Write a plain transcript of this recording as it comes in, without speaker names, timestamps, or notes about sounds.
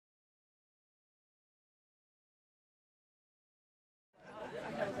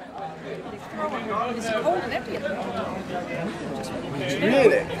It's cold and empty at the moment.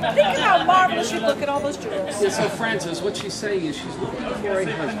 Really? Think of how marvelous you look at all those jewels. Yeah, so Francis, what she's saying is she's looking for a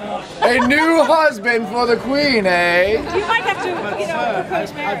husband. A new husband for the queen, eh? You might have to, you know,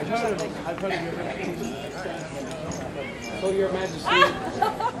 propose marriage or something. So, Your Majesty,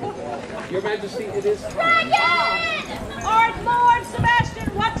 Your Majesty, it is time. All right, Lord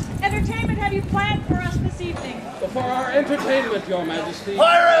Sebastian, what entertainment have you planned for us this evening? For our entertainment, Your Majesty.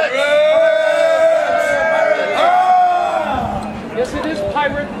 Pirates! Yes, it is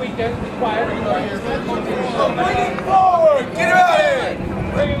pirate weekend. Be quiet. Bring him forward! Get him out here!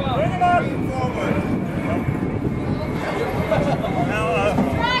 Bring him up! Bring him up!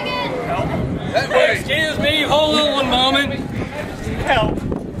 Dragon! That way! Excuse me, hold on one moment. Help!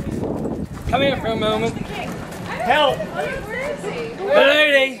 Come here for a moment. Help! Where is he?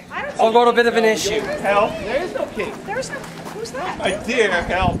 Lady, I've got a bit of an issue. Help! There is no king. There's no... Who's that? My dear,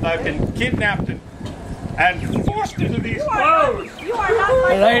 help! I've been kidnapped and forced into these clothes. You are not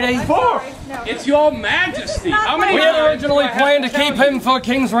my... Lady. I'm sorry. No. It's Your Majesty. How many We had times originally do I have planned to keep him for a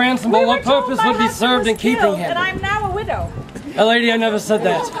king's ransom, but We were what told purpose my would be husband served in was keeping killed, him? And I'm now a widow. Lady, I never said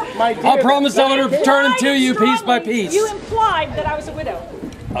that. I promised I would return him to you piece by piece. You implied that I was a widow.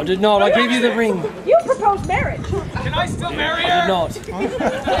 I did not. I gave you the ring. You proposed marriage. Can I still marry her? I did not.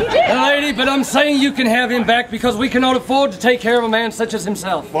 Lady, but I'm saying you can have him back because we cannot afford to take care of a man such as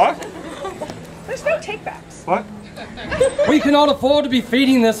himself. What? There's no takebacks. What? We cannot afford to be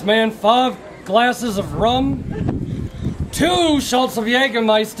feeding this man 5 glasses of rum, 2 shots of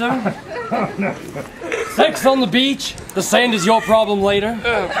Jägermeister, 6 on the beach. The sand is your problem later.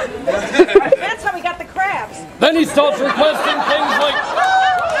 That's how we got the crabs. Then he starts requesting things like...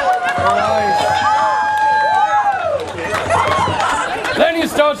 Then he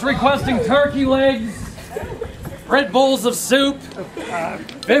starts requesting turkey legs, Red Bowls of soup,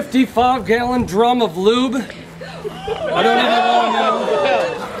 55-gallon drum of lube. I don't even want to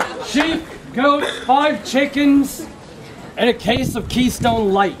know. Sheep, goat, 5 chickens, and a case of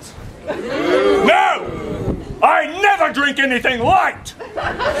Keystone Light. No! I never drink anything light!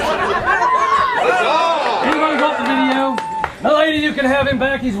 Anybody got the video? The lady, you can have him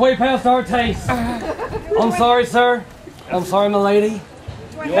back. He's way past our taste. I'm sorry, sir. I'm sorry, my lady.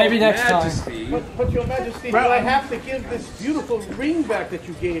 Maybe next time. But Your Majesty, I have to give this beautiful ring back that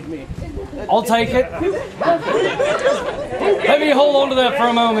you gave me. I'll take it. Let me hold on to that for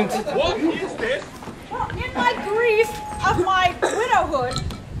a moment. Well, in my grief of my widowhood...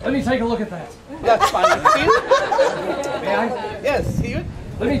 Let me take a look at that. That's fine. See it? May I? Yes, see it?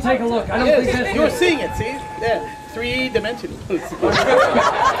 Let me take a look. I don't think Yes, that's you're it. seeing it, see? Yeah, 3-dimensional.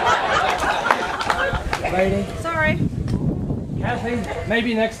 Lady. Sorry. Kathy,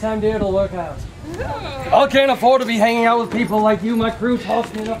 maybe next time, dear, it'll work out. I can't afford to be hanging out with people like you. My crew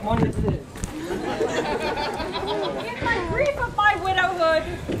costs me enough money as it is. In my grief of my widowhood,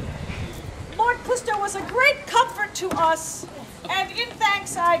 Lord Clisto was a great comfort to us, and in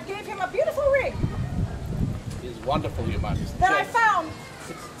thanks I gave him a beautiful ring It's wonderful, Your Majesty. that I found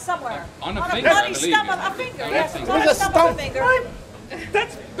somewhere. On a on finger, a I bloody believe. stump of a finger. Yes, There's on a a stump of a stump. finger.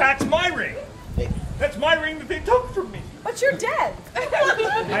 That's my ring. That's my ring that they took from me. But you're dead. I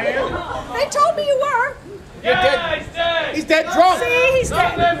am. They told me you were. You're dead. He's dead drunk. See, he's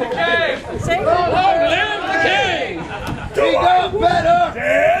dead. See? Live the king! He got better!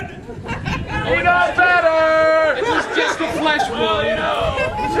 Dead? He got better! It was just a flesh wound.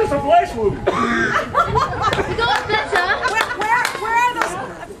 It's just a flesh wound. Where are those?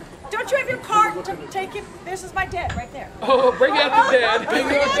 Don't you have your cart to take him? This is my dead right there. Oh, bring out the dead. Bring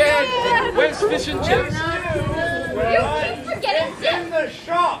your dead! Where's fish and chips? In the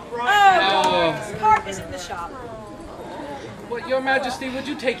shop, Oh, right? his cart is in the shop. Well, Your Majesty, would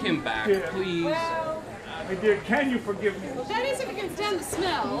you take him back, please? My dear, can you forgive me? That is if we can stand the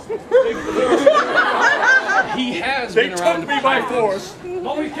smell. He has They been took around me by force.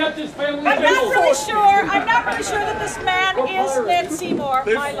 But we kept his family I'm not faithful. really sure. I'm not really sure that this man is Ned Seymour,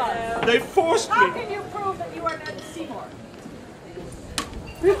 my love. They forced How me. can you prove that you are Ned Seymour?